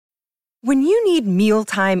When you need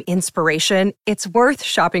mealtime inspiration, it's worth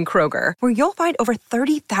shopping Kroger, where you'll find over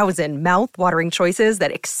 30,000 mouth-watering choices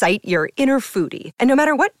that excite your inner foodie. And no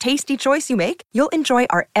matter what tasty choice you make, you'll enjoy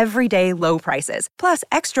our everyday low prices, plus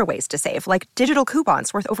extra ways to save, like digital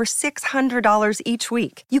coupons worth over $600 each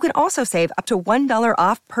week. You can also save up to $1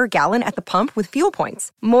 off per gallon at the pump with fuel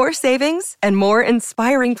points. More savings and more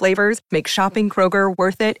inspiring flavors make shopping Kroger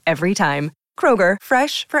worth it every time. Kroger,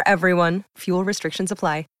 fresh for everyone. Fuel restrictions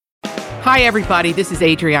apply. Hi, everybody. This is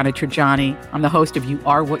Adriana Trajani. I'm the host of You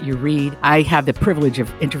Are What You Read. I have the privilege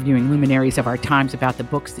of interviewing luminaries of our times about the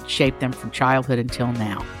books that shaped them from childhood until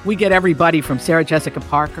now. We get everybody from Sarah Jessica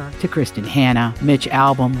Parker to Kristen Hanna, Mitch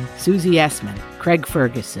Albom, Susie Essman, Craig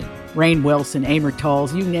Ferguson, Rainn Wilson, Amor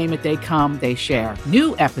Tolls, you name it, they come, they share.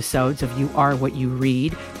 New episodes of You Are What You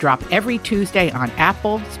Read drop every Tuesday on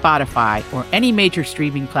Apple, Spotify, or any major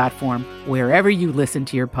streaming platform wherever you listen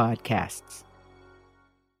to your podcasts.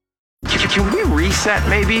 Can we reset,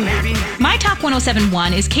 maybe? My Talk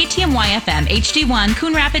 1071 is KTMY FM, HD1,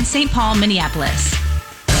 Coon Rapids, St. Paul, Minneapolis.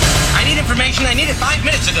 I need information. I need it 5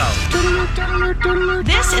 minutes ago.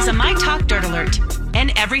 This is a My Talk Dirt Alert,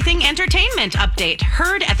 an everything entertainment update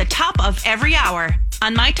heard at the top of every hour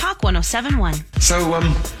on My Talk 1071. So,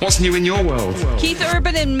 what's new in your world? Keith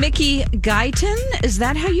Urban and Mickey Guyton, is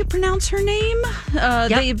that how you pronounce her name? Yep.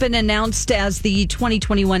 They've been announced as the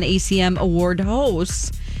 2021 ACM Award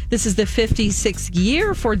hosts. This is the 56th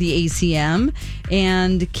year for the ACM,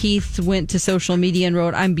 and Keith went to social media and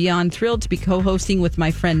wrote, "I'm beyond thrilled to be co-hosting with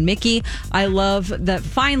my friend Mickey. I love that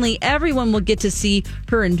finally everyone will get to see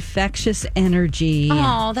her infectious energy."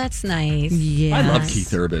 Oh, that's nice. Yes. I love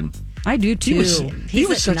Keith Urban. I do too. He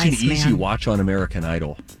was such nice an easy man. watch on American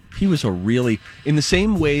Idol. He was a really, in the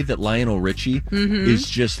same way that Lionel Richie is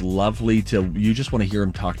just lovely to, you just want to hear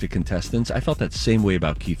him talk to contestants. I felt that same way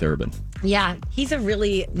about Keith Urban. Yeah, he's a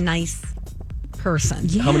really nice person.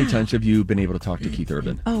 Yeah. How many times have you been able to talk to Keith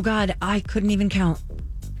Urban? Oh, God, I couldn't even count.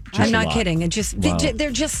 Just I'm a not lot. kidding. It just Wow.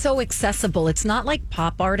 they're just so accessible. It's not like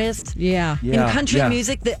pop artists. Yeah. In country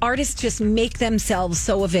music, the artists just make themselves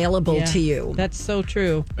so available Yeah. to you. That's so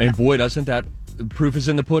true. And boy, doesn't that, proof is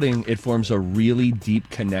in the pudding. It forms a really deep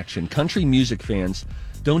connection. Country music fans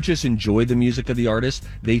don't just enjoy the music of the artist,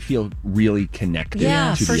 they feel really connected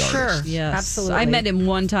Yeah, to for the sure. artist. Yes. Absolutely. I met him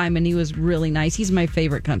one time and he was really nice. He's my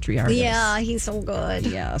favorite country artist. Yeah, he's so good.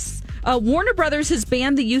 Yes. Warner Brothers has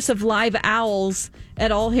banned the use of live owls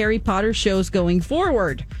at all Harry Potter shows going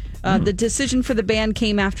forward. The decision for the ban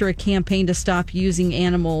came after a campaign to stop using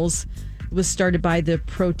animals was started by the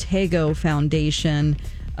Protego Foundation.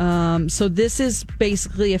 So this is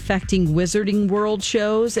basically affecting Wizarding World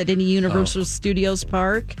shows at any Universal Studios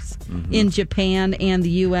parks in Japan and the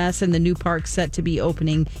U.S. and the new park set to be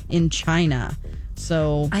opening in China.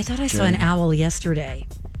 So I thought I saw an owl yesterday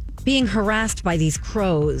being harassed by these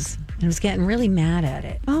crows. And I was getting really mad at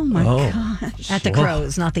it. oh my gosh. At the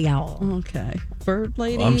crows, not the owl. Okay. Bird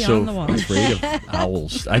lady I'm so on the watch. afraid of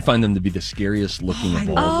owls. I find them to be the scariest looking of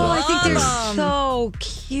all Oh, the I think they're birds. so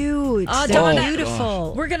cute. Oh, They're Donna,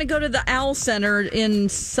 beautiful. We're going to go to the Owl Center in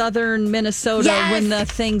southern Minnesota Yes. when the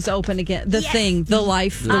thing's open again. The Yes. thing, the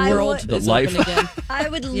life, the I world would- The is life. open again. I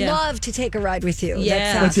would Yeah. love to take a ride with you.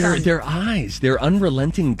 Yeah. That But sounds fun. their eyes, their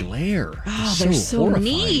unrelenting glare. Oh, is they're so horrifying.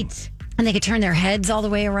 neat. And they could turn their heads all the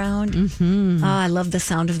way around. Mm-hmm. Oh, I love the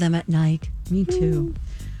sound of them at night. Me too.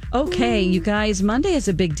 Okay, you guys, Monday is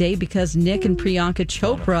a big day because Nick and Priyanka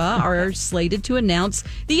Chopra are slated to announce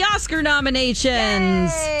the Oscar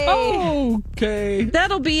nominations. Okay.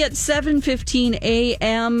 That'll be at 7:15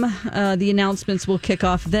 a.m. The announcements will kick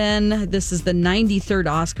off then. This is the 93rd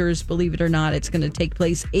Oscars. Believe it or not, it's going to take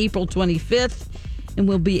place April 25th and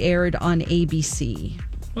will be aired on ABC.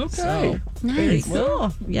 Okay. So, Nice.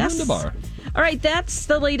 cool. Yes. Wunderbar. All right, that's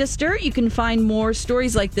the latest dirt. You can find more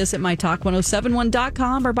stories like this at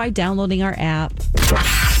mytalk1071.com or by downloading our app.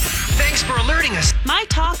 Thanks for alerting us. My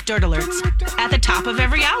Talk Dirt Alerts at the top of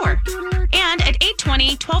every hour and at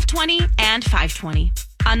 8:20, 12:20, and 5:20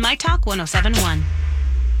 on My Talk 1071.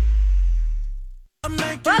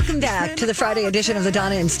 Welcome back to the Friday edition of the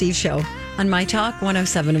Donna and Steve Show on My Talk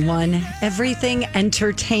 1071. Everything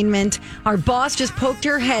entertainment. Our boss just poked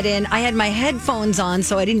her head in. I had my headphones on,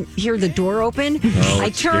 so I didn't hear the door open. I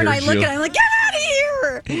it turn, I scares look, you. and I'm like, get out of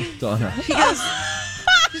here! Donna. She goes,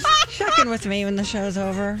 just checking with me when the show's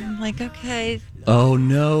over. I'm like, okay. Oh,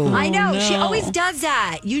 no. I know. She always does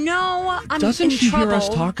that. You know, I'm Doesn't in she trouble. hear us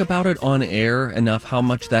talk about it on air enough how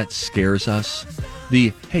much that scares us?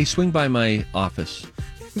 Hey, swing by my office.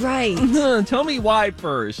 Right. Tell me why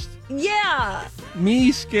first. Yeah.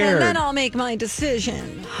 Me scared. And then I'll make my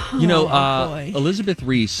decision. You know, boy. Elizabeth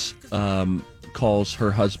Reese calls her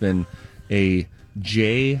husband a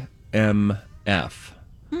JMF.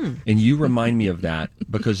 And you remind me of that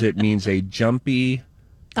because it means a jumpy.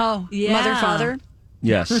 Oh, Yeah. mother, father.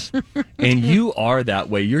 Yes. And you are that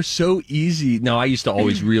way. You're so easy. Now, I used to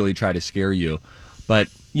always really try to scare you. But,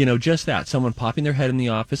 just that. Someone popping their head in the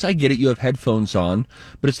office. I get it. You have headphones on.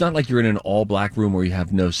 But it's not like you're in an all-black room where you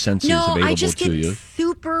have no senses available I just to get you.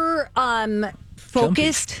 super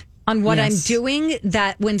focused on what I'm doing,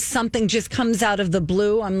 that when something just comes out of the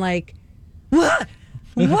blue, I'm like, what?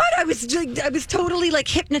 What? I was totally like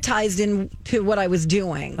hypnotized into what I was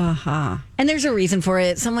doing. Uh-huh. And there's a reason for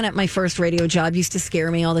it. Someone at my first radio job used to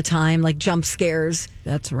scare me all the time, like jump scares.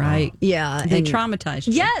 That's right. Yeah. They and- traumatized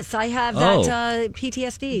you. Yes, I have that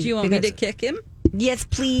PTSD. Do you want me to kick him? Yes,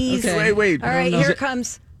 please. Okay. Wait. All right, here it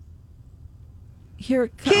comes. Here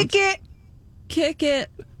it comes. Kick it. Kick it.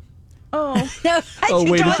 Oh. No,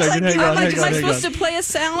 Oh, wait a second. Hang on. Am I supposed to play a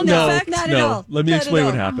sound effect? Not at all. Let me Not at explain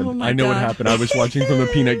what all. happened. Oh, my I know what God. happened. I was watching from the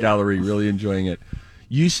peanut gallery, really enjoying it.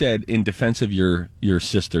 You said, in defense of your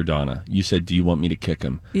sister, Donna, you said, do you want me to kick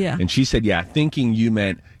him? Yeah. And she said, yeah, thinking you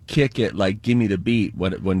meant kick it, like give me the beat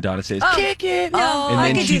when Donna says, kick it. No, And I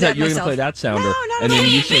then could she do thought that you were going to myself. play that sounder. No, not and then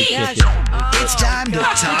me. you said Yeah, kick it. It's time to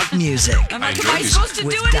talk music Am I supposed to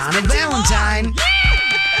with do it? Donna Valentine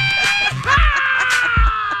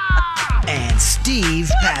and Steve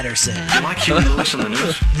Patterson. My cue to listen to the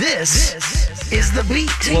news. This is The Beat.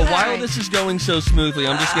 Well, while this is going so smoothly,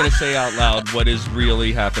 I'm just going to say out loud what is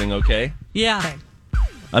really happening, okay? Yeah.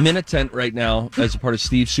 I'm in a tent right now as a part of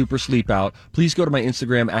Steve's Super Sleep Out. Please go to my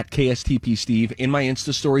Instagram at KSTPSteve. In my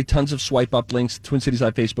Insta story, tons of swipe up links, Twin Cities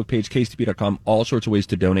Live Facebook page, KSTP.com, all sorts of ways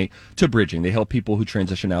to donate to Bridging. They help people who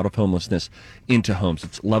transition out of homelessness into homes.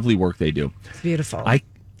 It's lovely work they do. It's beautiful. I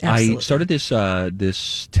Absolutely. started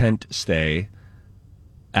this tent stay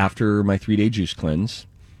after my 3-day juice cleanse,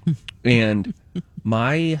 and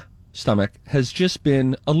my stomach has just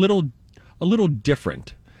been a little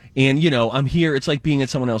different. And I'm here. It's like being at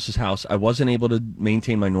someone else's house. I wasn't able to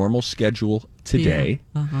maintain my normal schedule today,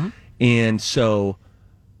 and so,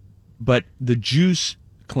 but the juice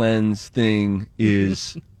cleanse thing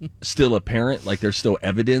is still apparent. Like there's still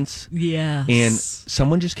evidence. Yes. And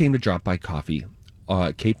someone just came to drop by coffee.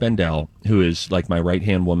 Kate Bendel, who is like my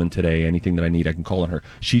right-hand woman today, anything that I need, I can call on her.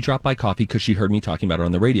 She dropped by coffee because she heard me talking about it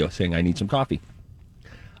on the radio, saying I need some coffee.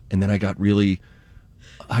 And then I got really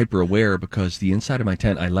hyper-aware because the inside of my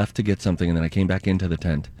tent, I left to get something, and then I came back into the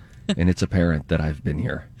tent, and it's apparent that I've been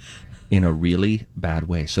here in a really bad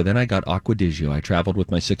way. So then I got Acqua di Gio. I traveled with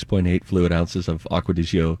my 6.8 fluid ounces of Acqua di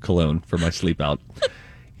Gio cologne for my sleep out.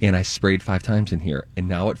 And I sprayed 5 times in here, and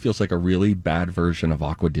now it feels like a really bad version of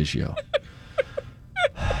Acqua di Gio.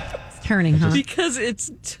 It's turning, huh? Because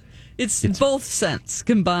it's both scents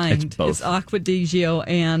combined. It's both. It's Acqua di Gio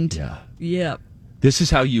and Yeah. This is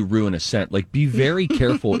how you ruin a scent. Like, be very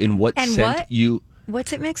careful in what And scent what? you.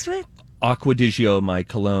 What's it mixed with? Acqua di Gio, my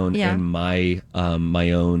cologne, Yeah. and my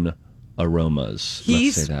own aromas. He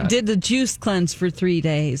Let's say that. did the juice cleanse for 3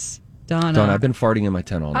 days. Donna. Don, I've been farting in my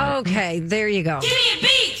tent all night. Okay, there you go. Give me a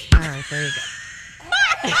beat. All right, there you go.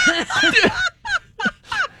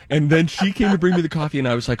 And then she came to bring me the coffee, and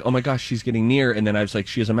I was like, oh my gosh, she's getting near. And then I was like,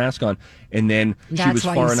 she has a mask on. And then she That's was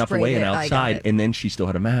why far you enough sprayed away and it. I got outside. it. And then she still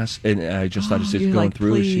had a mask. And I just thought as it's You're going like,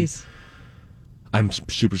 through. please. I'm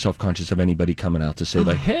super self-conscious of anybody coming out to say,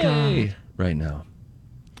 like, hey, right now.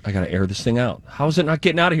 I got to air this thing out. How is it not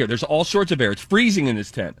getting out of here? There's all sorts of air. It's freezing in this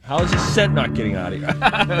tent. How is this scent not getting out of here?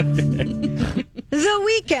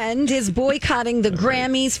 The Weeknd is boycotting the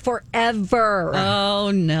Grammys forever. Oh,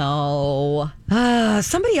 no.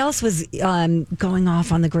 Somebody else was going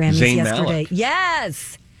off on the Grammys Zayn yesterday. Malik.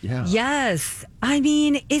 Yes. Yeah. Yes. I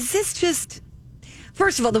mean, is this just...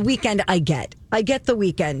 First of all, the Weeknd, I get the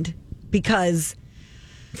Weeknd because,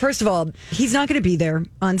 first of all, he's not going to be there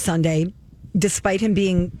on Sunday, despite him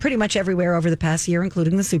being pretty much everywhere over the past year,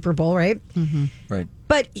 including the Super Bowl, right? Right.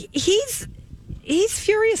 But he's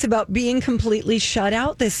furious about being completely shut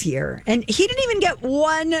out this year. And he didn't even get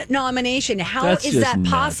one nomination. How That's is just that nuts.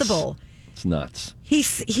 possible? It's nuts. He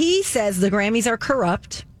says the Grammys are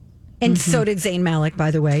corrupt. And so did Zayn Malik,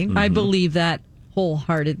 by the way. I believe that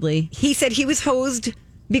wholeheartedly. He said he was hosed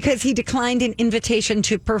because he declined an invitation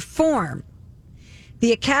to perform.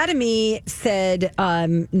 The Academy said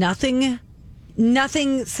nothing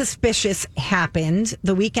suspicious happened.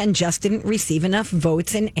 The Weeknd just didn't receive enough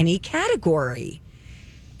votes in any category.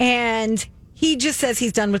 And he just says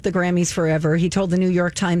he's done with the Grammys forever. He told the New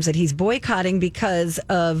York Times that he's boycotting because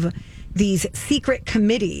of these secret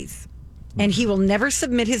committees. And he will never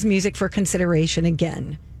submit his music for consideration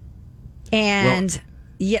again. And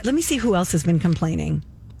let me see who else has been complaining.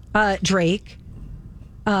 Drake.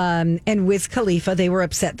 And Wiz Khalifa, they were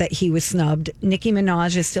upset that he was snubbed. Nicki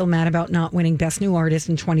Minaj is still mad about not winning Best New Artist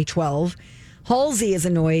in 2012. Halsey is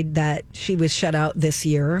annoyed that she was shut out this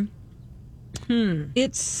year.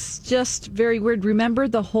 It's just very weird. Remember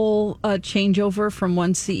the whole changeover from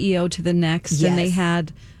one CEO to the next? Yes. And they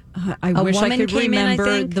had, I wish I woman could came in, I remember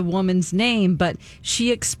think. the woman's name, but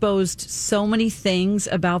she exposed so many things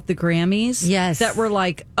about the Grammys Yes. that were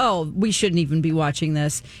like, oh, we shouldn't even be watching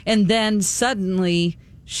this. And then suddenly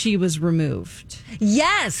she was removed.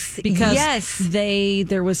 Yes, Because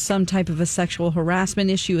there was some type of a sexual harassment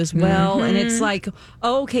issue as well. And it's like,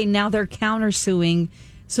 oh, okay, now they're countersuing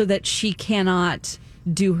so that she cannot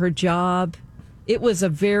do her job. It was a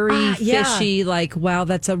very fishy, like, wow,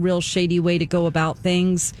 that's a real shady way to go about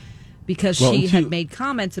things, because she had made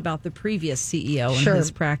comments about the previous CEO and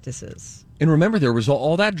his practices. And remember, there was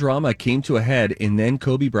all that drama came to a head, and then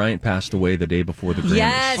Kobe Bryant passed away the day before the Grammys.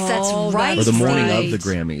 Yes, that's right. Or the morning right. of the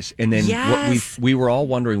Grammys. And then what we were all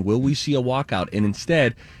wondering, will we see a walkout? And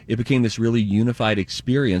instead, it became this really unified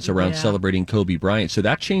experience around celebrating Kobe Bryant. So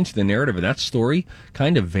that changed the narrative, and that story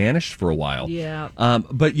kind of vanished for a while. Yeah.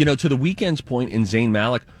 But, you know, to the Weeknd's point in Zayn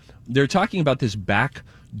Malik, they're talking about this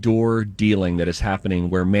backdoor dealing that is happening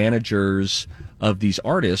where managers of these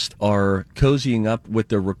artists are cozying up with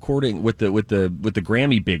the recording with the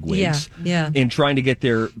Grammy bigwigs, and trying to get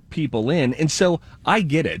their people in. And so I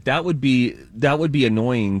get it. That would be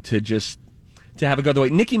annoying to have it go the way.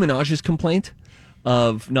 Nicki Minaj's complaint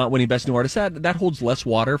of not winning Best New Artist, that holds less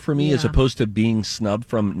water for me as opposed to being snubbed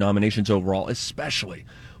from nominations overall, especially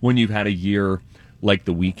when you've had a year like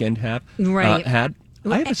The Weeknd had.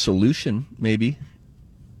 I have a solution, maybe,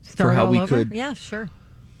 for how we could. Yeah, sure.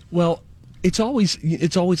 Well, it's always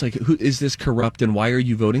like, who is this corrupt and why are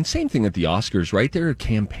you voting? Same thing at the Oscars, right? There are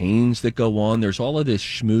campaigns that go on. There's all of this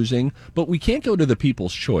schmoozing, but we can't go to the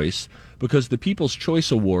People's Choice because the People's Choice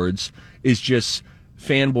Awards is just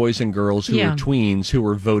fanboys and girls who are tweens who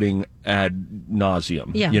are voting ad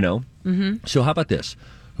nauseum. You know. Mm-hmm. So how about this?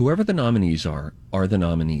 Whoever the nominees are the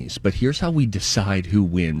nominees. But here's how we decide who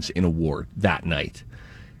wins an award that night: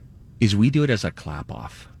 is we do it as a clap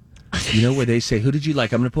off. You know, where they say, who did you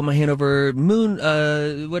like? I'm going to put my hand over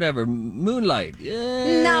Moonlight.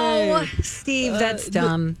 Yay. No, Steve, that's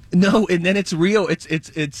dumb. No, and then it's real.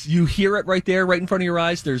 It's you hear it right there, right in front of your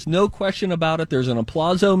eyes. There's no question about it. There's an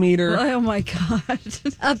applausometer. Oh, my God.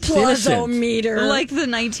 Applausometer. Like the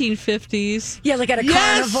 1950s. Yeah, like at a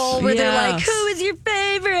carnival where they're like, who is your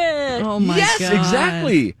favorite? Oh, my God. Yes,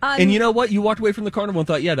 exactly. And you know what? You walked away from the carnival and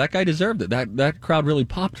thought, yeah, that guy deserved it. That crowd really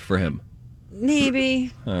popped for him.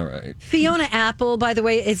 Maybe. All right. Fiona Apple, by the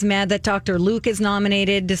way, is mad that Dr. Luke is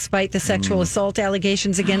nominated despite the sexual assault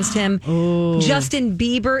allegations against him. Justin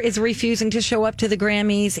Bieber is refusing to show up to the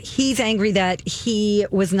Grammys. He's angry that he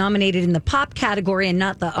was nominated in the pop category and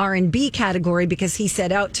not the R&B category because he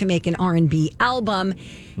set out to make an R&B album,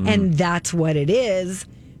 and that's what it is.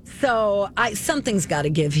 So something's got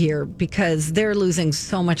to give here because they're losing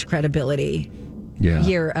so much credibility.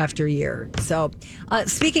 Year after year. So,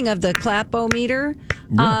 speaking of the clap-o-meter,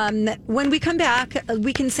 when we come back,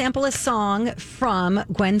 we can sample a song from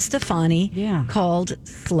Gwen Stefani called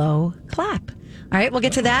Slow Clap. All right, we'll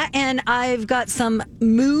get to that. And I've got some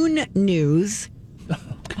moon news.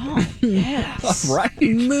 Oh, yes. All right.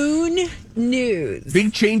 Moon news.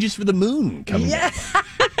 Big changes for the moon coming up.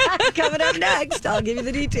 Coming up next. I'll give you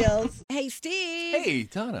the details. Hey, Steve. Hey,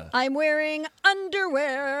 Donna. I'm wearing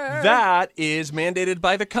underwear. That is mandated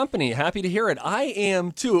by the company. Happy to hear it. I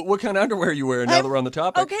am too. What kind of underwear are you wearing now that we're on the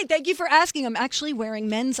topic? Okay, thank you for asking. I'm actually wearing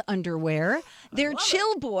men's underwear. They're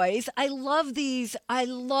Chill Boys. I love these.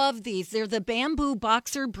 They're the bamboo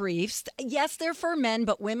boxer briefs. Yes, they're for men,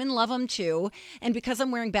 but women love them too. And because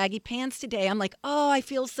I'm wearing baggy pants today, I'm like, oh, I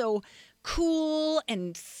feel so cool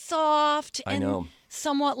and soft and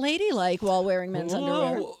somewhat ladylike while wearing men's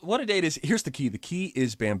underwear. What a day it is. Here's the key. The key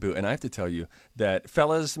is bamboo. And I have to tell you that,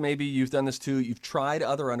 fellas, maybe you've done this too. You've tried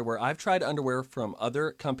other underwear. I've tried underwear from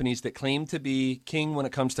other companies that claim to be king when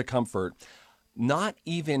it comes to comfort. Not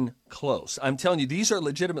even close. I'm telling you, these are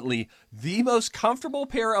legitimately the most comfortable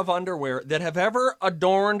pair of underwear that have ever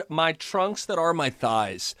adorned my trunks that are my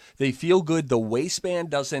thighs. They feel good. The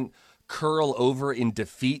waistband doesn't curl over in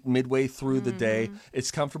defeat midway through the day.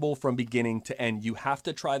 It's comfortable from beginning to end. You have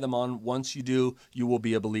to try them on. Once you do, you will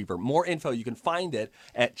be a believer. More info, you can find it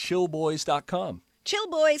at chillboys.com. Chill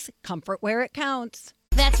Boys, comfort where it counts.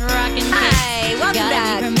 That's rockin'. Hi,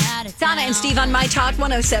 welcome back. Donna and Steve on My Talk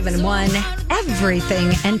 107.1.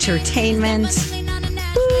 Everything Entertainment.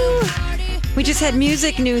 Woo. We just had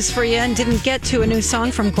music news for you and didn't get to a new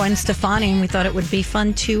song from Gwen Stefani, and we thought it would be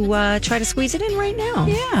fun to try to squeeze it in right now.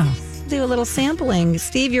 Yeah. do a little sampling.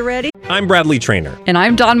 Steve, you ready? I'm Bradley Trainer. And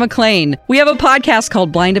I'm Don McClain. We have a podcast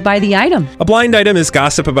called Blinded by the Item. A blind item is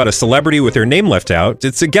gossip about a celebrity with their name left out.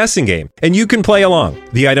 It's a guessing game, and you can play along.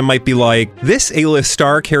 The item might be like, this A-list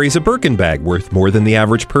star carries a Birkin bag worth more than the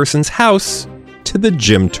average person's house to the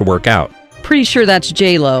gym to work out. Pretty sure that's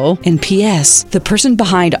J-Lo. And P.S. the person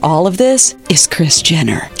behind all of this is Kris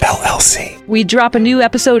Jenner, LLC. We drop a new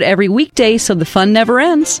episode every weekday so the fun never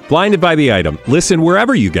ends. Blinded by the Item. Listen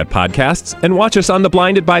wherever you get podcasts and watch us on the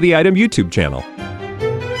Blinded by the Item YouTube channel.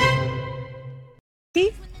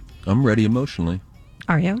 I'm ready emotionally.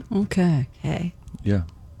 Are you? Okay. Okay. Yeah.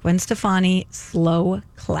 Gwen Stefani, Slow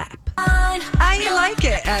Clap. I like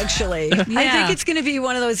it, actually. I think it's going to be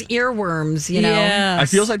one of those earworms, you know? Yes. I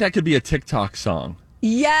feels like that could be a TikTok song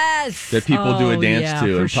Yes. that people do a dance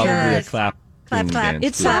to, and probably a Clap, clap. clap. Dance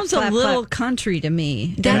It to. sounds Clap, a little clap. country to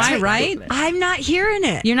me. That's Am I right? I'm not hearing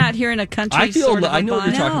it. You're not hearing a country I feel. sort of I know what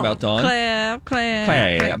you're vibe? talking No. about, Dawn. Clap, clap,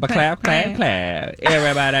 Clap, clap, clap, clap.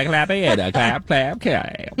 Everybody clap it. Clap, clap,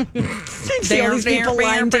 clap. See all these people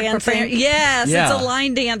line dancing. Yes, Yeah. it's a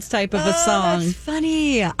line dance type of a Oh, song. that's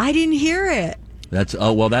funny. I didn't hear it. That's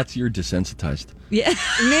that's you're desensitized. Yeah,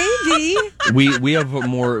 Maybe. We have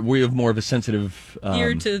more of a sensitive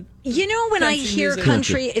you're to You know, when I Country hear music.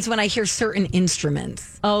 country, it's when I hear certain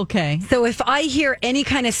instruments. okay. So if I hear any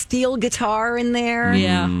kind of steel guitar in there,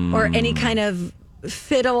 Yeah. or any kind of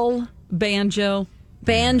fiddle, Banjo.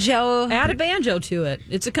 banjo, Add a banjo to it.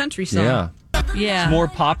 It's a country song. Yeah. Yeah. More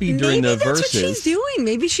poppy during maybe the that's verses. what she's doing.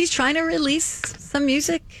 Maybe she's trying to release some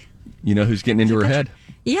music. You know who's getting into her head?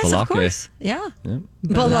 Yes, Balake. of course. Yeah. Yeah.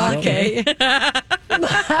 Balake.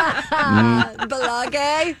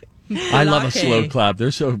 Balake. I love a Balake. slow clap.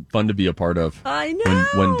 They're so fun to be a part of. I know.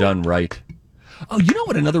 When done right. Oh, you know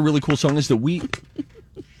what another really cool song is that we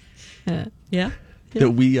Yeah.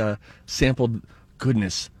 sampled,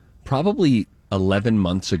 goodness, probably 11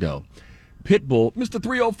 months ago. Pitbull, Mr.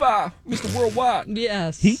 305, Mr. Worldwide.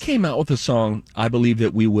 Yes. He came out with a song, I Believe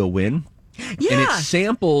That We Will Win. Yeah. And it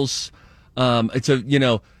samples,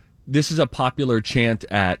 this is a popular chant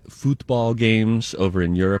at football games over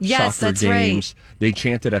in Europe, Yes, soccer that's right. games. They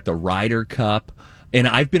chant it at the Ryder Cup. And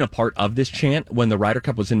I've been a part of this chant when the Ryder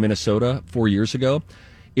Cup was in Minnesota 4 years ago.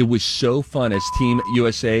 It was so fun as Team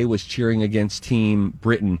USA was cheering against Team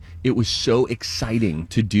Britain. It was so exciting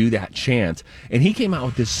to do that chant. And he came out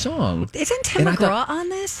with this song. Isn't Tim and I McGraw thought- on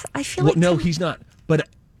this? I feel well, like no, Tim- he's not.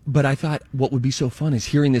 But I thought what would be so fun is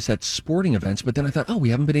hearing this at sporting events. But then I thought, we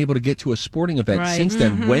haven't been able to get to a sporting event Right. since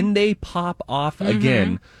then. When they pop off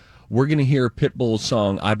again, we're going to hear Pitbull's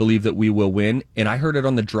song, I Believe That We Will Win. And I heard it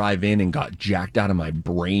on the drive in and got jacked out of my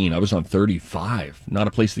brain. I was on 35, not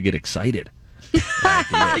a place to get excited. you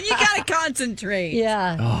gotta concentrate.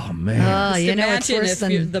 Yeah. Oh, man. Just you know, it's imagine worse if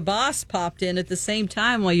than... the boss popped in at the same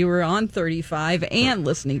time while you were on 35 and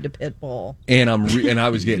listening to Pitbull. And I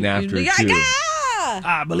was getting after it, too. Yeah!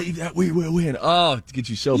 I believe that we will win. Oh, to get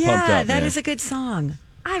you so pumped up, Yeah, that man. is a good song.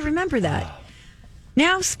 I remember that.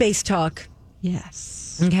 Now, space talk.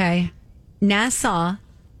 Yes. Okay. NASA.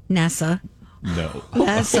 No.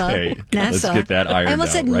 NASA. Okay, NASA. let's get that ironed I almost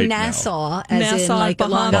out said right Nassau, as in Nassau, like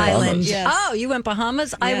Long Bahamas. Island. Yes. Oh, you went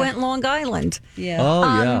Bahamas? I Yeah. went Long Island. Yeah.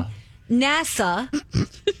 Oh, yeah. NASA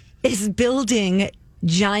is building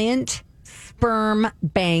giant sperm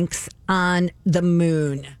banks on the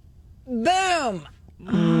moon. Boom.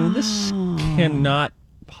 This cannot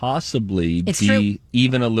possibly It's be true.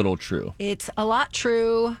 even a little true. It's a lot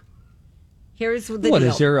true. Here's the What deal.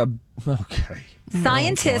 is there a... Okay.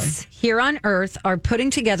 Scientists here on Earth are putting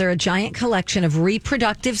together a giant collection of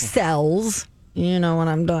reproductive cells. You know what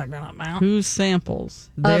I'm talking about. Whose samples?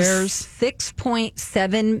 Of Theirs.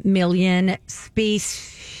 6.7 million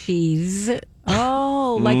species.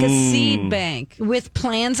 Oh, like a seed bank. With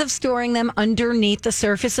plans of storing them underneath the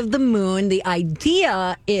surface of the moon. The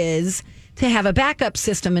idea is to have a backup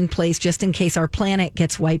system in place just in case our planet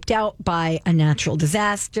gets wiped out by a natural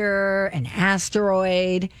disaster, an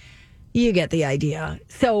asteroid. You get the idea.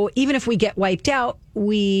 So even if we get wiped out,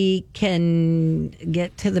 we can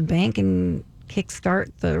get to the bank and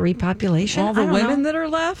kickstart the repopulation. All the I don't women know. that are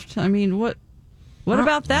left? I mean, what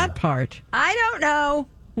about that part? I don't know.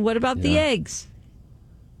 What about the eggs?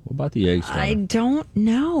 What about the eggs? I don't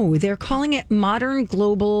know. They're calling it modern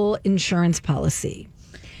global insurance policy.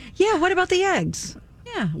 Yeah, what about the eggs?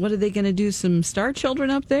 Yeah. What are they going to do? Some star children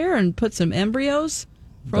up there and put some embryos?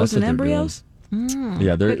 Frozen what they're embryos?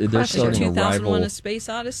 Yeah, they're Question. starting a 2001 rival A Space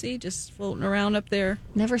Odyssey just floating around up there.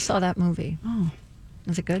 Never saw that movie. Oh.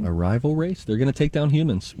 Is it good? race. They're going to take down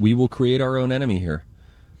humans. We will create our own enemy here.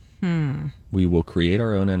 We will create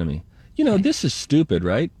our own enemy. You know, this is stupid,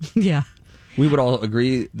 right? Yeah. we would all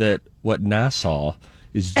agree that what NASA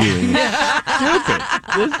is doing is stupid.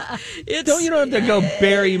 You don't have to go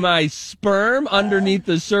bury my sperm underneath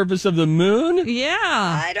the surface of the moon. Yeah.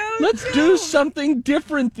 I don't Let's do something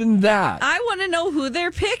different than that. I want to know who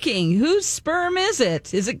they're picking. Whose sperm is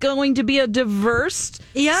it? Is it going to be a diverse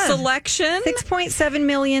selection? 6.7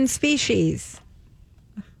 million species.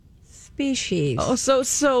 Oh,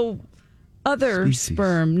 so other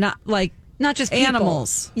sperm, not just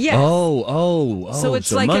animals. People. Yes. Oh. So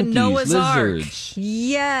it's like monkeys, a Noah's lizards. Ark.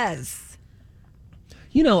 Yes.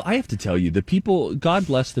 I have to tell you, the people, God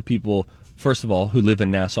bless the people, first of all, who live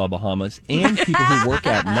in Nassau, Bahamas, and people who work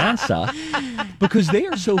at NASA, because they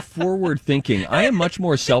are so forward thinking. I am much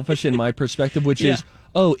more selfish in my perspective, which is,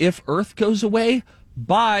 if Earth goes away,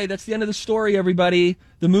 bye. That's the end of the story, everybody.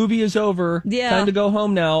 The movie is over. Yeah. Time to go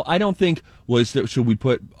home now. I don't think, should we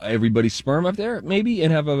put everybody's sperm up there, maybe,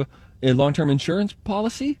 and have a long-term insurance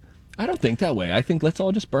policy? I don't think that way. I think let's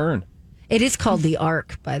all just burn. It is called the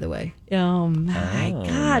Ark, by the way. Oh, my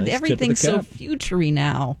God. Nice. Everything's so futury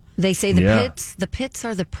now. They say the pits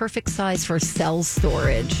are the perfect size for cell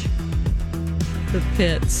storage. The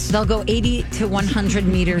pits. They'll go 80 to 100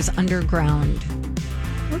 meters underground.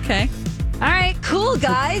 Okay. All right, cool,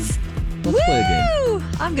 guys. Let's play a game.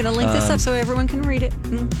 I'm going to link this up so everyone can read it.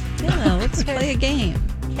 Yeah, let's play a game.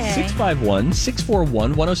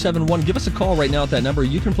 651-641-1071. Give us a call right now at that number.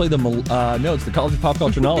 You can play it's the College of Pop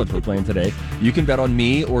Culture Knowledge we're playing today. You can bet on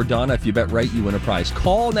me or Donna. If you bet right, you win a prize.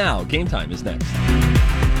 Call now. Game time is next.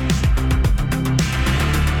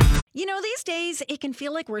 These days, it can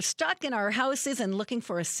feel like we're stuck in our houses and looking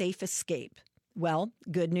for a safe escape. Well,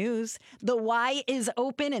 good news. The Y is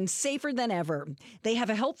open and safer than ever. They have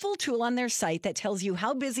a helpful tool on their site that tells you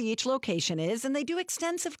how busy each location is, and they do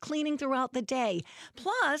extensive cleaning throughout the day.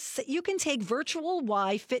 Plus, you can take virtual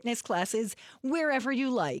Y fitness classes wherever you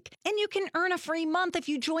like. And you can earn a free month if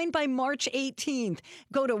you join by March 18th.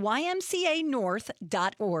 Go to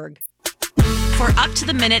ymcanorth.org. For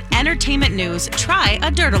up-to-the-minute entertainment news, try a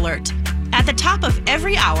Dirt Alert. At the top of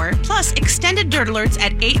every hour, plus extended Dirt Alerts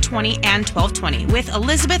at 8:20 and 12:20 with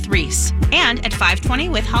Elizabeth Reese. And at 5:20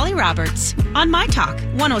 with Holly Roberts. On My Talk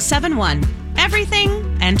 107.1.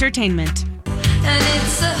 Everything Entertainment. And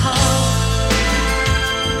it's a hard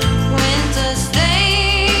winter's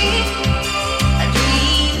day, a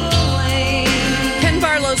dream away. Ken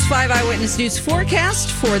Barlow's 5 Eyewitness News forecast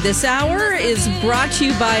for this hour is brought to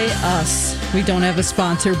you by us. We don't have a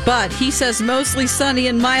sponsor, but he says mostly sunny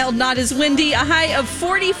and mild, not as windy. A high of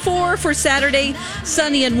 44 for Saturday,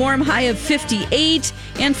 sunny and warm, high of 58.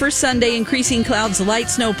 And for Sunday, increasing clouds, light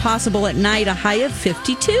snow possible at night, a high of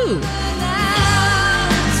 52.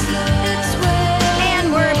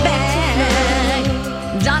 And we're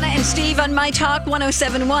back. Donna and Steve on My Talk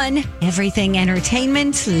 107.1. Everything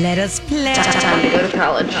Entertainment. Let us play. Time to go to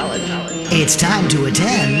college. It's time to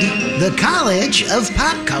attend the College of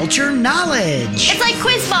Pop Culture Knowledge. It's like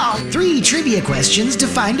quiz ball. 3 trivia questions to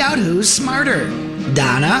find out who's smarter.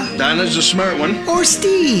 Donna? Donna's a smart one. Or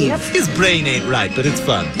Steve? His brain ain't right, but it's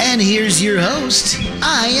fun. And here's your host.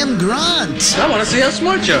 I am Grant. I want to see how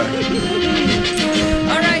smart you are.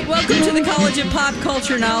 All right, welcome to the College of Pop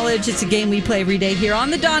Culture Knowledge. It's a game we play every day here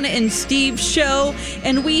on the Donna and Steve Show.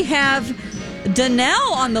 And we have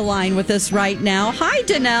Danelle on the line with us right now. Hi,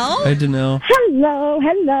 Danelle. Hi, Danelle. Hello.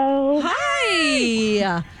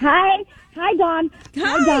 Hi. Hi, Dawn.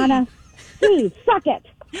 Hi, Donna. Steve, suck it.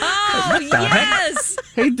 Oh, yes.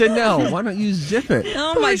 Hey, Danelle, why don't you zip it?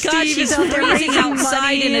 Oh, my gosh. He's freezing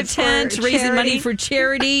outside in a tent, raising money for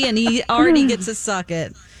charity, and he already gets a suck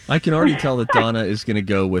it. I can already tell that Donna is going to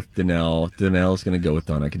go with Danelle. Danelle's going to go with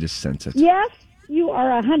Donna. I can just sense it. Yes, you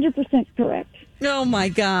are 100% correct. Oh, my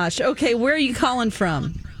gosh. Okay, where are you calling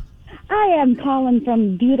from? I am calling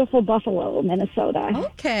from beautiful Buffalo, Minnesota.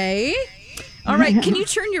 Okay. All right, can you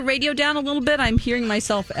turn your radio down a little bit? I'm hearing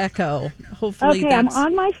myself echo. Hopefully I'm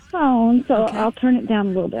on my phone, so I'll turn it down a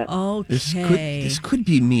little bit. Okay. This could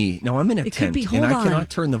be me. Now, I'm in a tent, and I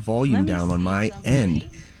cannot turn the volume down on my end.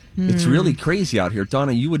 It's really crazy out here.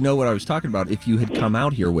 Donna, you would know what I was talking about if you had come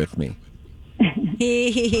out here with me.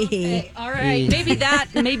 Okay, all right. Maybe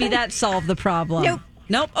that solved the problem.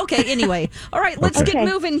 Nope. Okay, anyway. All right, let's get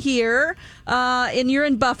moving here. And you're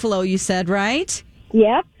in Buffalo, you said, right?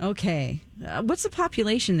 Yep. Okay. What's the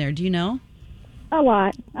population there? Do you know? A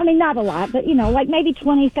lot. I mean, not a lot, but, like maybe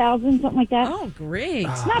 20,000, something like that. Oh, great.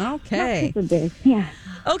 Not okay. super big, yeah.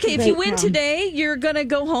 Okay, if Great you win song. today, you're going to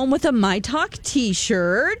go home with a My Talk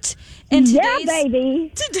t-shirt. And Yeah,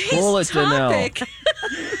 baby. Pull Today's it, Janelle. topic.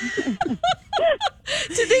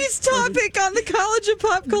 Today's topic on the College of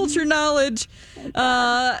Pop Culture Knowledge.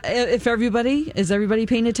 Is everybody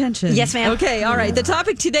paying attention? Yes, ma'am. Okay, all right. The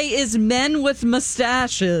topic today is men with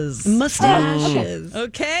mustaches. Mustaches.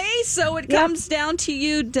 Okay, so it comes down to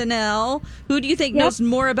you, Danelle. Who do you think knows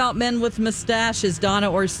more about men with mustaches,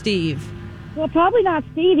 Donna or Steve? Well, probably not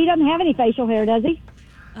Steve. He doesn't have any facial hair, does he?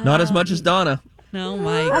 Not as much as Donna. Oh,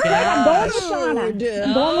 my Okay, I'm going with Donna.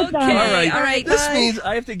 I'm going with Donna. All right. This means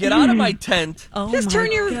I have to get out of my tent. Oh, Just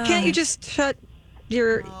turn your. God. Can't you just shut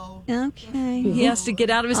your? Okay. He has to get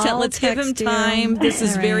out of his tent. I'll Let's give him text you. time. This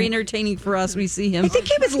is All very right. entertaining for us. We see him. I think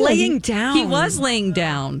he was laying down. He was laying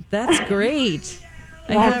down. That's great.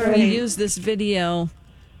 I have to use this video.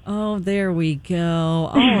 Oh, there we go.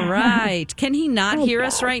 All right. Can he not hear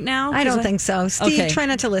us right now? I don't think so. Steve, Okay. try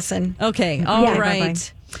not to listen. Okay. All Yeah,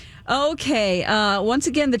 right. Okay. Once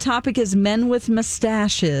again, the topic is men with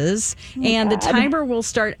mustaches, and the timer will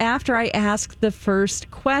start after I ask the first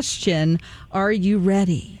question. Are you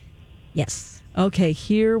ready? Yes. Okay,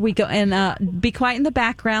 here we go. And be quiet in the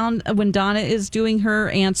background when Donna is doing her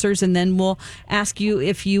answers, and then we'll ask you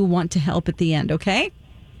if you want to help at the end, okay?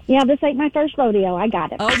 Yeah, this ain't my first rodeo. I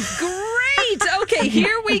got it. Oh, great. Okay,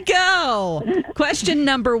 here we go. Question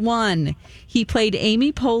number 1. He played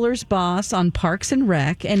Amy Poehler's boss on Parks and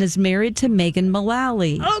Rec and is married to Megan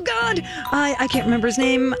Mullally. Oh, God. I can't remember his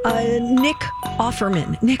name. Nick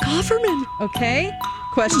Offerman. Nick Offerman. Okay.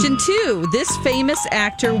 Question 2. This famous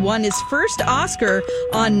actor won his first Oscar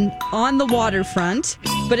on the Waterfront,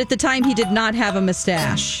 but at the time he did not have a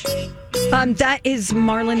mustache. That is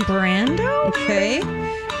Marlon Brando. Okay.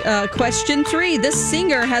 Question 3. This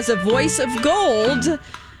singer has a voice of gold,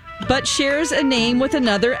 but shares a name with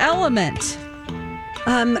another element.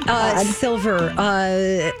 Silver,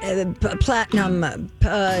 platinum,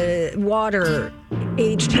 water,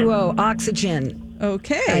 H2O, oxygen.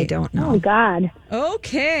 Okay. I don't know. Oh, God.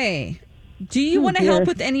 Okay. Do you want to help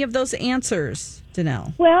with any of those answers,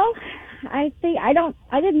 Danelle? Well, I think I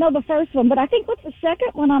didn't know the first one, but I think what's the second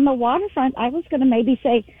one on the waterfront? I was going to maybe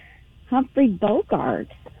say Humphrey Bogart.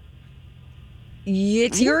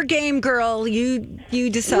 It's your game, girl. You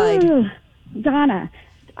decide. Ooh, Donna.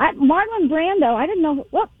 Marlon Brando. I didn't know.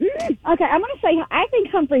 Well, okay, I'm going to say I think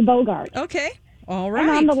Humphrey Bogart. Okay. All right. And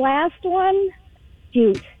on the last one,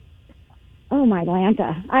 shoot. Oh, my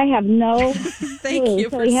Lanta. I have no Thank clue. you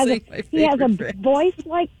So for he has saying my He has a favorite phrase. voice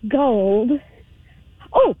like gold.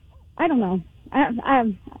 Oh, I don't know.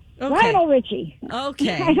 Lionel Richie.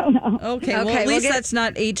 Okay. I don't know. Okay. Well, Okay, at we'll least get- that's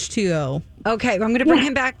not H2O. Okay, I'm going to bring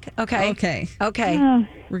him back. Okay. Okay. Okay.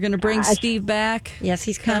 We're going to bring Steve back. Yes,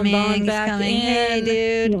 he's Come coming. on He's back coming. in.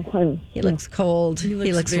 Hey, dude. He looks cold. He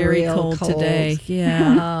looks very real cold today. Oh,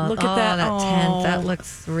 Yeah. Look at that. that tent. That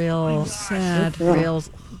looks real sad. Real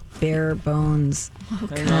bare bones. Hang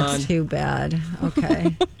That's on. too bad.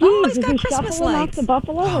 Okay. Oh, he's got Christmas off lights. the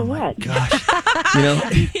buffalo or what? You know,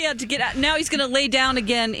 He had to get out. Now he's going to lay down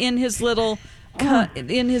again in his little,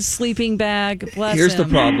 in his sleeping bag. Bless here's the him.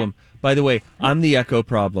 problem. By the way, I'm the echo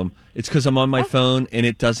problem. It's because I'm on my phone and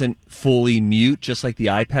it doesn't fully mute, just like the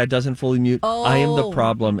iPad doesn't fully mute. I am the Oh.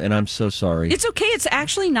 problem, and I'm so sorry. It's okay. It's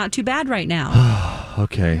actually not too bad right now.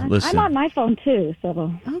 Okay, listen. I'm on my phone too,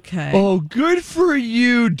 so. Okay. Oh, good for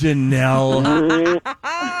you, Danelle.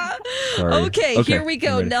 Sorry. Okay, here we I'm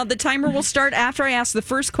go. ready. Now the timer will start after I ask the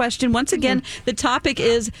first question. Once again, the topic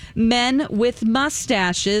is men with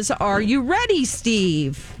mustaches. Are you ready,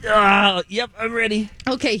 Steve? Yep, I'm ready.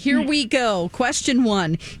 Okay, here we go. Question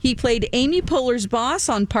 1. He played Amy Poehler's boss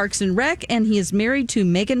on Parks and Rec, and he is married to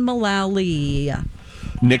Megan Mullally.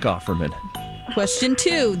 Nick Offerman. Question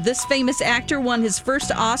 2. This famous actor won his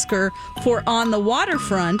first Oscar for On the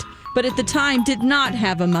Waterfront, but at the time did not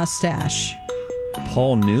have a mustache.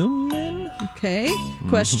 Paul Newman? Okay.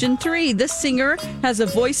 Question 3. This singer has a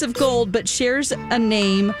voice of gold, but shares a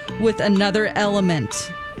name with another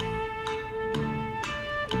element.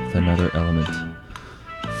 With another element.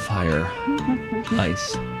 Fire.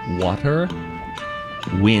 Ice. Water.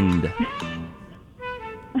 Wind.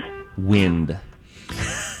 Wind.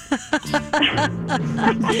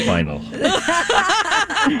 Final.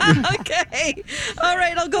 Okay. All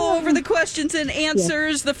right. I'll go over the questions and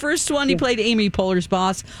answers. The first one, he played Amy Poehler's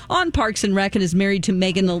boss on Parks and Rec and is married to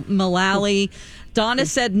Megan Mullally. Donna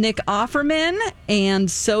said Nick Offerman,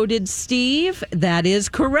 and so did Steve. That is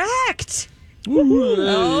correct.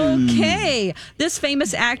 Okay. This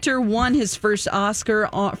famous actor won his first Oscar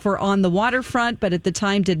for On the Waterfront, but at the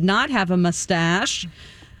time did not have a mustache.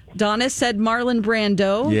 Donna said Marlon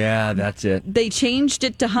Brando. Yeah, that's it. They changed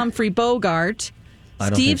it to Humphrey Bogart. I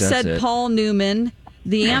don't Steve think that's said it. Paul Newman.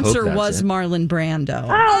 The I hope answer that's was it. Marlon Brando.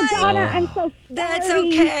 Oh, Donna, I'm so sorry. That's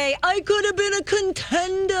okay. I could have been a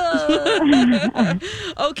contender.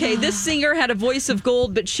 Okay, this singer had a voice of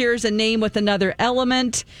gold but shares a name with another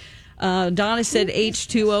element. Donna said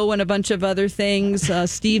H2O and a bunch of other things.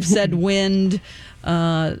 Steve said wind.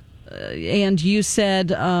 And you said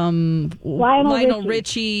Lionel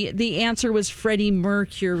Richie. The answer was Freddie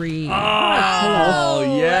Mercury.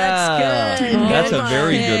 Oh, yeah. That's good. That's a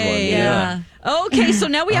very good one. Yeah. Okay, so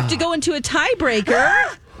now we have to go into a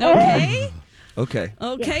tiebreaker. Okay.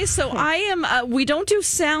 Okay. So I am. We don't do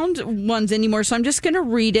sound ones anymore, so I'm just going to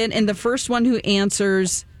read it, and the first one who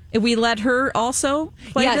answers, we let her also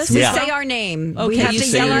play Yes, this. we Yeah. say our name. Okay, We have you to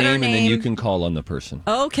Say yell your out our name, and then name. you can call on the person.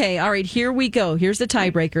 Okay, all right, here we go. Here's the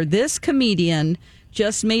tiebreaker. This comedian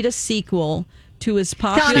just made a sequel to his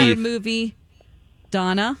popular Steve. movie,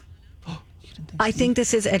 Donna. I think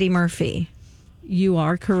this is Eddie Murphy. You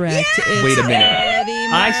are correct. It's Wait a minute. Eddie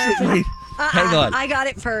Murphy. Hang on. I got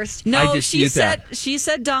it first. No, I she dispute said that. she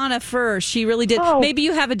said Donna first. She really did. Oh. Maybe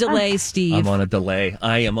you have a delay, Steve. I'm on a delay.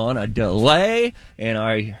 I am on a delay, and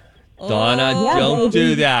Donna, Oh. don't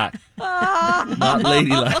do that. Not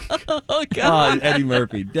ladylike. Oh God. Eddie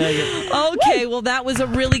Murphy. Dang it. Okay, well, that was a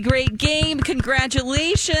really great game.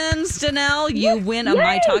 Congratulations, Danelle. You win a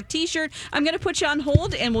My Talk t-shirt. I'm going to put you on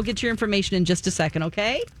hold, and we'll get your information in just a second,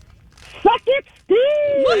 okay? Suck it, Steve!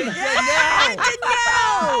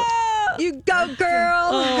 You go, girl.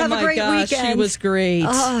 Oh, Have my a great gosh, weekend. she was great.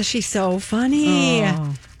 Oh, she's so funny.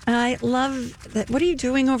 Oh. I love that. What are you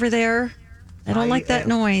doing over there? I don't like that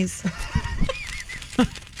noise.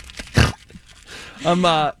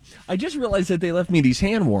 I just realized that they left me these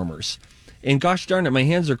hand warmers. And gosh darn it, my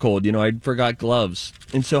hands are cold. You know, I forgot gloves.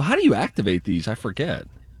 And so how do you activate these? I forget.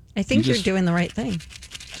 I think You you're just- doing the right thing.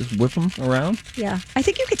 Just whip them around? Yeah. I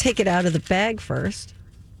think you could take it out of the bag first.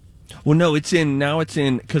 Well, no, it's in,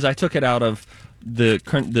 because I took it out of the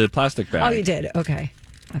plastic bag. Oh, you did? Okay.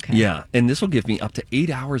 Okay. Yeah, and this will give me up to 8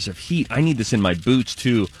 hours of heat. I need this in my boots,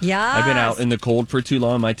 too. Yes. I've been out in the cold for too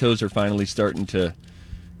long. My toes are finally starting to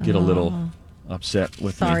get a little upset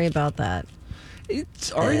with Sorry me. about that.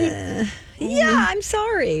 Are you? Yeah, I'm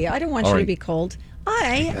sorry. I don't want All you to right. be cold.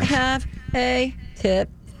 I have a tip.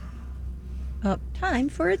 Time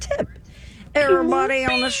for a tip. Everybody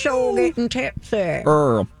on the show getting tipsy.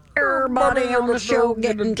 Everybody on the show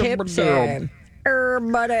getting tipsy.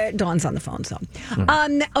 Everybody. Dawn's on the phone, so.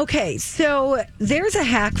 Okay, so there's a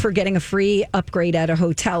hack for getting a free upgrade at a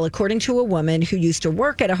hotel, according to a woman who used to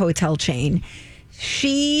work at a hotel chain.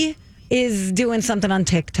 She is doing something on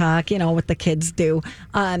TikTok, you know, what the kids do.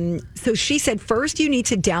 So she said, first you need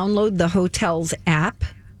to download the hotel's app.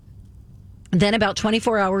 Then about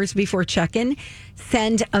 24 hours before check-in,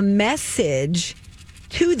 send a message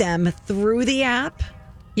to them through the app.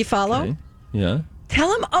 You follow? Okay. Yeah. Tell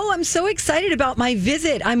them, oh, I'm so excited about my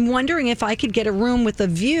visit. I'm wondering if I could get a room with a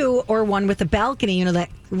view or one with a balcony, you know, that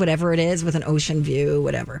whatever it is, with an ocean view,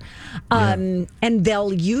 whatever. And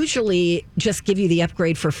they'll usually just give you the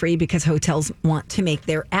upgrade for free because hotels want to make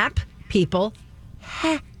their app people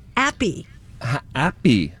happy.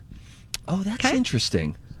 Appy. Oh, that's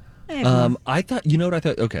interesting. I thought, you know what I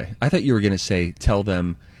thought? Okay. I thought you were going to say, tell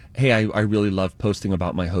them, hey, I really love posting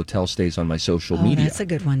about my hotel stays on my social media. That's a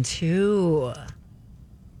good one, too.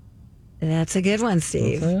 That's a good one,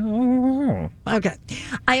 Steve. Okay.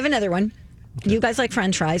 I have another one. You guys like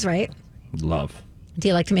French fries, right? Love. Do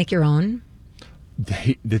you like to make your own?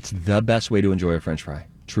 It's the best way to enjoy a French fry.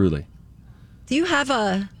 Truly. Do you have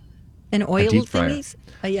an oil deep fryer. thingies?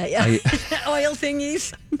 Yeah. Oil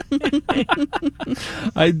thingies.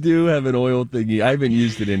 I do have an oil thingy. I haven't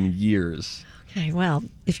used it in years. Okay, well,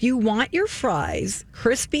 if you want your fries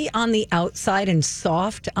crispy on the outside and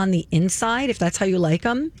soft on the inside, if that's how you like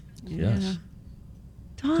them. Yes.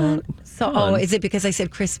 Dawn. Is it because I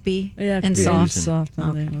said crispy and Yeah, soft?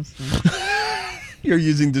 You're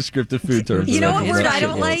using descriptive food terms. You know what That's word not I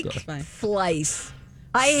don't so like? well. Slice.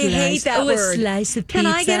 I hate that a word. slice of Can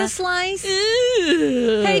I pizza. get a slice?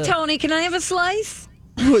 Hey, Tony, can I have a slice?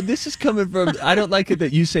 Well, this is coming from. I don't like it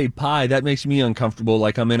that you say pie. That makes me uncomfortable.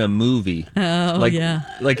 Like I'm in a movie. Oh, like, yeah.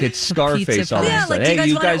 Like it's Scarface all of a Yeah, sudden. like, do Hey,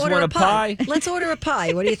 you guys wanna want order a pie? Let's order a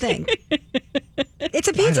pie. What do you think? It's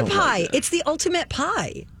a pizza pie. It's the ultimate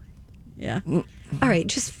pie. Yeah. All right,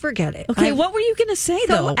 just forget it. Okay, what were you going to say,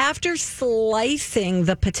 So though? after slicing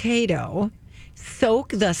the potato, soak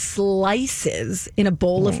the slices in a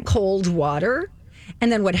bowl of cold water.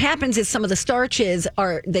 And then what happens is some of the starches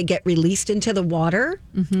they get released into the water.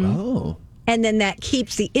 Oh. And then that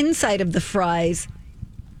keeps the inside of the fries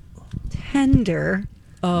tender.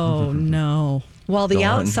 Oh, no. While the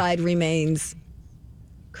Dawn. outside remains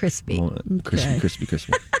crispy.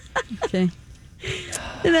 Crispy. Okay.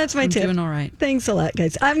 And that's my tip. Doing all right. Thanks a lot,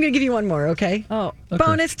 guys. I'm going to give you one more, okay? Oh,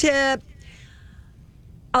 Bonus tip.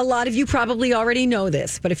 A lot of you probably already know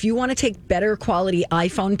this, but if you want to take better quality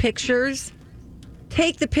iPhone pictures,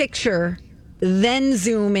 take the picture, then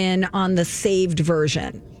zoom in on the saved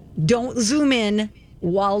version. Don't zoom in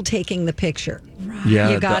while taking the picture. Yeah,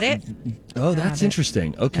 You got it? Oh, that's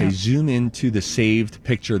interesting. Okay, zoom into the saved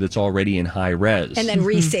picture that's already in high res. And then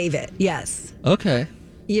resave it. Yes. Okay.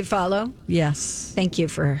 You follow? Yes. Thank you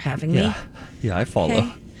for having me. Yeah, I follow.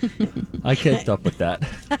 Okay. I kept up with that.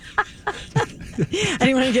 I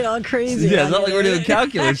didn't want to get all crazy. Yeah, it's not like we're doing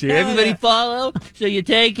calculus here. Everybody follow. So you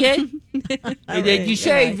take it, and then you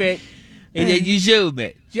save it, and then you zoom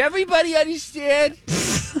it. Does everybody understand?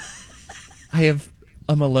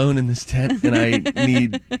 I'm alone in this tent, and I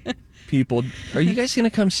need people. Are you guys going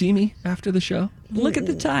to come see me after the show? Look at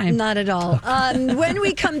the time. Not at all. When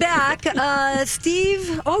we come back,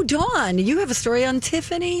 Steve, Dawn, you have a story on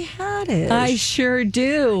Tiffany Haddish. I sure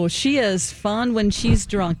do. She is fun when she's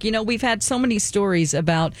drunk. You know, we've had so many stories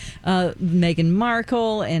about Meghan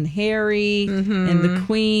Markle and Harry and the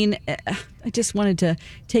Queen. I just wanted to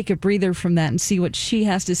take a breather from that and see what she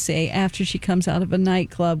has to say after she comes out of a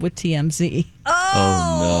nightclub with TMZ.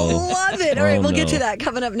 Oh, love it. All right, we'll get to that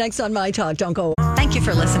coming up next on My Talk. Don't go. Thank you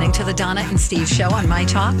for listening to the Donna and Steve Show on My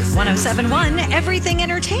Talk 107.1 Everything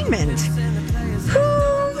Entertainment.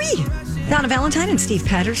 Hoo-wee. Donna Valentine and Steve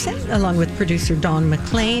Patterson, along with producer Dawn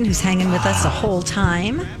McLean, who's hanging with us the whole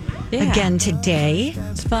time. Yeah. Again today.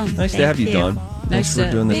 It's fun. Nice to have you, Dawn. Thanks for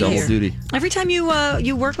doing the double duty. Every time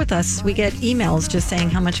you work with us, we get emails just saying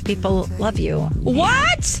how much people love you.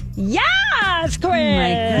 What? Yes,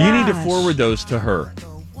 Chris. You need to forward those to her.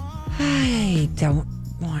 I don't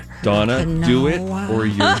want her Donna, to do it know. or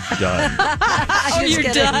you're done. Oh, you're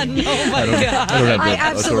done. Oh, my God. I don't have I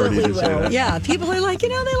the authority absolutely to say will. that. Yeah, people are like, they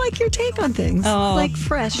like your take on things. Oh, like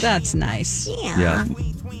fresh. That's nice. Yeah.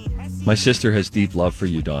 My sister has deep love for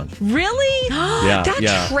you, Dawn. Really? Yeah, that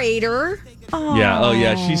yeah. traitor. Oh. Yeah, oh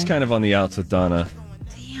yeah, she's kind of on the outs with Donna.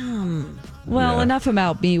 Damn. Well, Yeah. enough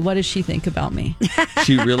about me. What does she think about me?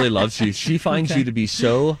 She really loves you. She finds Okay. you to be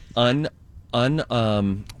so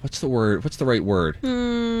what's the word? What's the right word?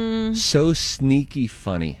 So sneaky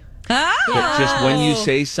funny. That just when you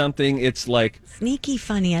say something, it's like Sneaky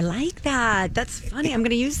funny. I like that. That's funny. I'm going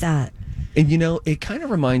to use that. And you know, it kind of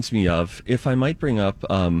reminds me of, if I might bring up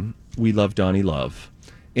We Love Donnie Love.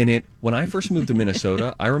 And when I first moved to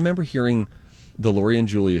Minnesota, I remember hearing the Lori and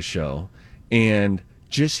Julia show and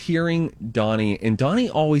just hearing Donnie. And Donnie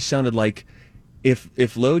always sounded like if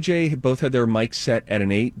Loj both had their mics set at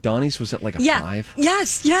an 8, Donnie's was at like a 5.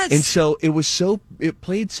 Yes. And so it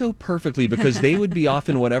played so perfectly because they would be off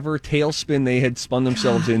in whatever tailspin they had spun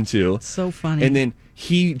themselves into. So funny. And then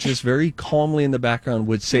he just very calmly in the background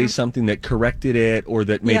would say something that corrected it or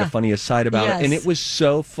that made a funny aside about it. And it was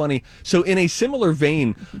so funny. So in a similar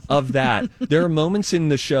vein of that, there are moments in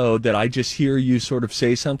the show that I just hear you sort of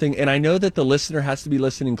say something. And I know that the listener has to be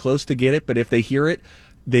listening close to get it, but if they hear it,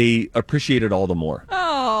 they appreciate it all the more.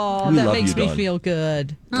 Oh, We that love makes you, me Dawn. feel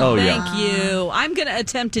good. Oh, yeah. Thank you. I'm going to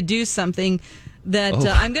attempt to do something that Oh.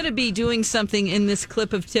 I'm going to be doing something in this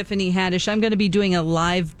clip of Tiffany Haddish. I'm going to be doing a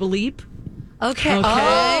live bleep. Okay.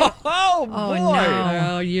 Oh, boy. No.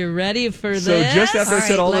 Oh, you ready for So this? just after I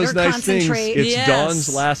said all let those her nice things, concentrate. it's Yes.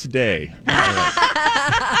 Dawn's last day. All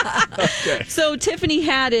right. Okay. So Tiffany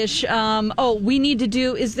Haddish, we need to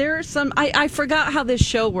do, is there some, I forgot how this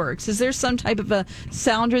show works. Is there some type of a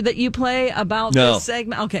sounder that you play about No. this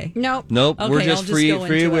segment? Okay. Nope. Nope, Okay, we're I'll just just free go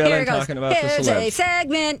into it. Here wheeling it goes. talking about Here's the a celebs.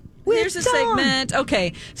 segment. Here's a segment.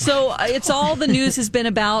 Okay. So it's all the news has been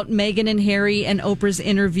about Meghan and Harry and Oprah's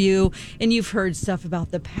interview. And you've heard stuff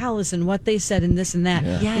about the palace and what they said and this and that.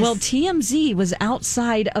 Yeah. Yes. Well, TMZ was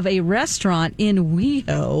outside of a restaurant in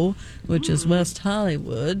WeHo, which is West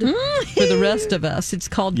Hollywood for the rest of us. It's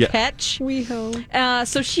called Yeah. Catch. WeHo.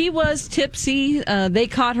 So she was tipsy. They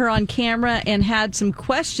caught her on camera and had some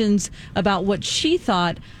questions about what she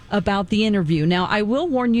thought about the interview. Now, I will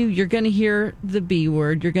warn you, you're going to hear the B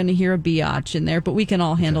word. You're going to hear a biatch in there, but we can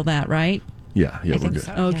all handle that, right? Yeah, we're good.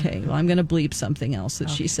 so. Okay, well, I'm going to bleep something else that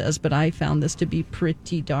she says, but I found this to be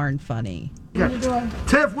pretty darn funny.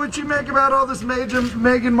 Tiff, what'd you make about all this major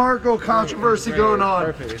Meghan Markle controversy going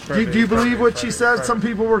on? Do you believe what she said? Some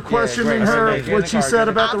people were questioning her, what she said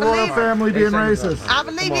about the royal family being racist. I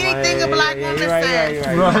believe anything a black woman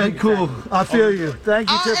says. Right, cool. I feel you. Thank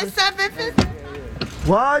you, Tiff. Except if it's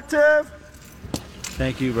What, Tiff?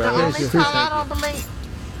 Thank you, the brother. only time I don't believe.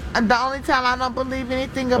 The only time I don't believe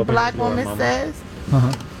anything a Open black the door, woman Mama. says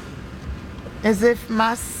Uh-huh. is if the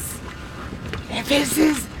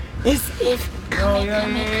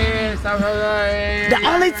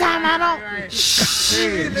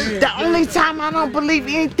only time I don't believe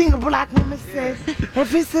anything a black woman says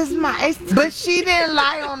if it says my ex. But she didn't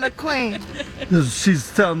lie on the queen.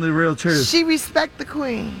 She's telling the real truth. She respect the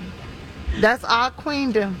queen. That's our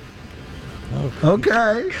queendom.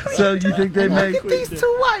 Okay, so you think they make... Look at these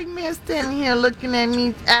two white men standing here looking at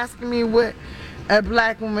me, asking me what a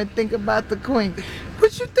black woman think about the queen.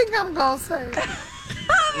 What you think I'm gonna say?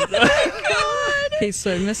 Okay,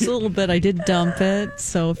 so I missed a little bit. I did dump it.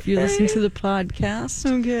 So if you listen to the podcast,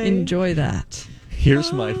 enjoy that.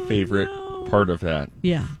 Here's my favorite part of that.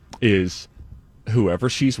 Yeah. Is whoever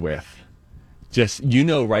she's with. Just,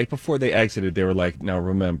 right before they exited, they were like, now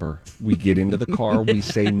remember, we get into the car, we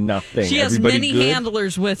say nothing. She has Everybody many good?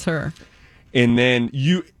 handlers with her. And then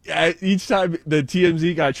each time the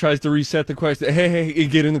TMZ guy tries to reset the question, hey,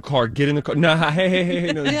 get in the car. No,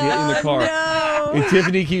 hey, no, get in the car. No. And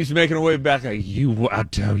Tiffany keeps making her way back, like, I'll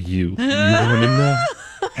tell you. You want to know?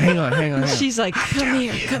 Hang on. She's like, come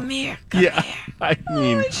here. I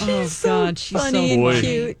mean, She's God, she's funny so and boy.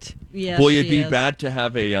 cute. Yeah, boy, she it'd be is. bad to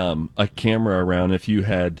have a camera around if you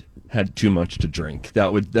had too much to drink.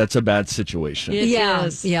 That's a bad situation. It Yeah,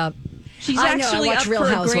 is. yeah. She's I know, I actually watch up Real for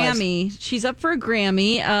a Housewives. Grammy. She's up for a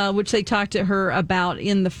Grammy, which they talked to her about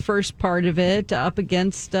in the first part of it, up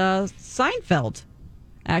against Seinfeld,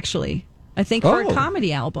 actually. I think for a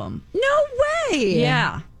comedy album. No way.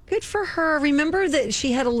 Yeah. Good for her. Remember that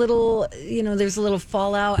she had a little, there's a little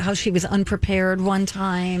fallout, how she was unprepared one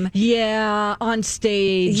time. Yeah, on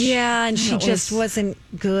stage. Yeah, and she That just wasn't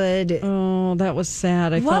good. Oh, that was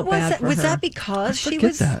sad. I felt bad for was her. that because she Get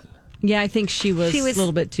was... that. Yeah, I think she was a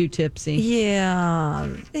little bit too tipsy. Yeah,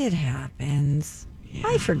 it happens.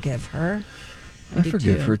 I forgive her. I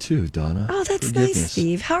forgive her too, Donna. Oh, that's Forgiveness. nice,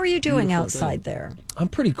 Steve. How are you doing Beautiful outside thing. there? I'm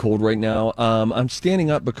pretty cold right now. I'm standing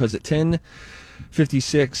up because at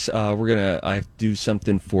 10:56, I have to do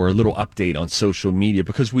something for a little update on social media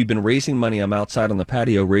because we've been raising money. I'm outside on the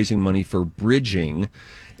patio raising money for bridging.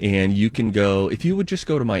 And you can go, if you would just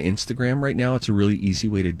go to my Instagram right now, it's a really easy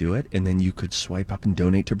way to do it. And then you could swipe up and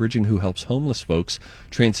donate to Bridging, who helps homeless folks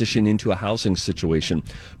transition into a housing situation.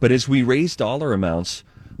 But as we raise dollar amounts,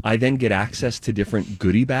 I then get access to different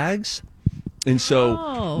goodie bags. And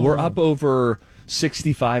so we're up over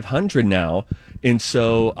 6,500 now. And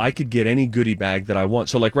so I could get any goodie bag that I want.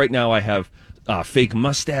 So like right now I have fake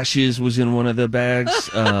mustaches was in one of the bags.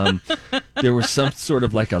 There was some sort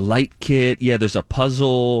of like a light kit. Yeah, there's a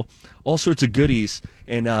puzzle, all sorts of goodies.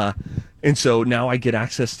 And so now I get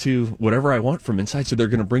access to whatever I want from inside. So they're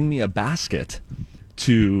going to bring me a basket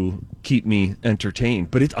to keep me entertained.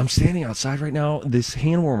 But I'm standing outside right now. This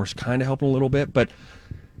hand warmer's kind of helping a little bit, but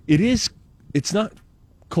it's not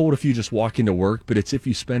cold if you just walk into work, but it's if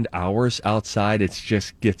you spend hours outside, it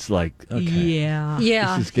just gets like, okay. Yeah.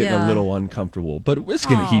 This is getting a little uncomfortable, but it's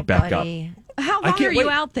going to heat back up. How long are you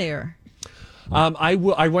out there? I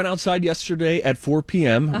went outside yesterday at 4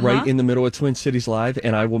 p.m., right in the middle of Twin Cities Live,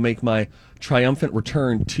 and I will make my triumphant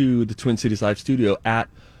return to the Twin Cities Live studio at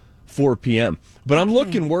 4 p.m. But I'm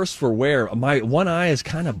looking worse for wear. My one eye is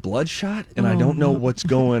kind of bloodshot, and I don't know what's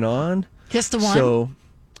going on. Just the one? So,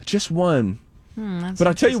 just one. But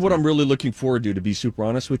I'll tell you what I'm really looking forward to be super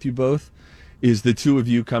honest with you both, is the two of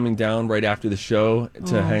you coming down right after the show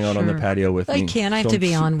to hang out on the patio with me. I can't. I have to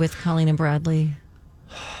be on with Colleen and Bradley.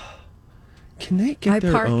 Can they get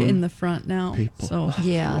their park own in the front now. people? So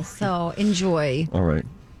Yeah, so enjoy. All right.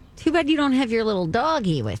 Too bad you don't have your little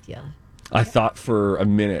doggy with you. I thought for a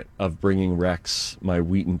minute of bringing Rex, my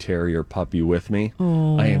Wheaton Terrier puppy, with me.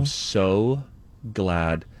 I am so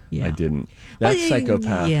glad I didn't. That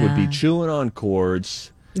psychopath would be chewing on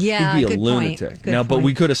cords. Yeah, he'd be a good point. lunatic. Good Now, but point.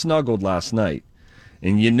 we could have snuggled last night.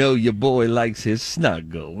 And your boy likes his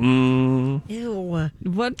snuggle. Ew.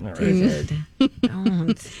 What? All right. David.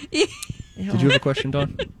 Don't. Did you have a question,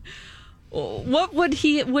 Dawn? What would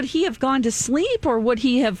he have gone to sleep, or would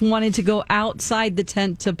he have wanted to go outside the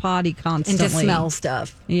tent to potty constantly And to smell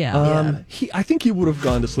stuff? Yeah. I think he would have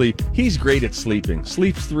gone to sleep. He's great at sleeping.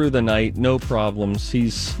 Sleeps through the night, no problems.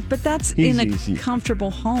 But that's he's in a easy. comfortable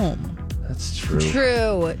home. That's true.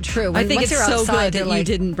 True. I think Once it's they're so outside, good they're that you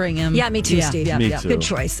didn't bring him. Yeah, me too, Steve. Yeah, Me yeah. too. Good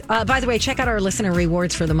choice. By the way, check out our listener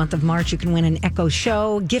rewards for the month of March. You can win an Echo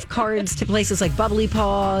Show, gift cards to places like Bubbly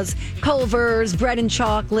Paws, Culver's, Bread and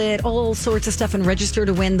Chocolate, all sorts of stuff, and register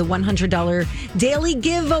to win the $100 daily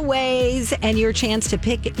giveaways and your chance to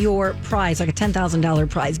pick your prize, like a $10,000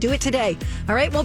 prize. Do it today. All right, well,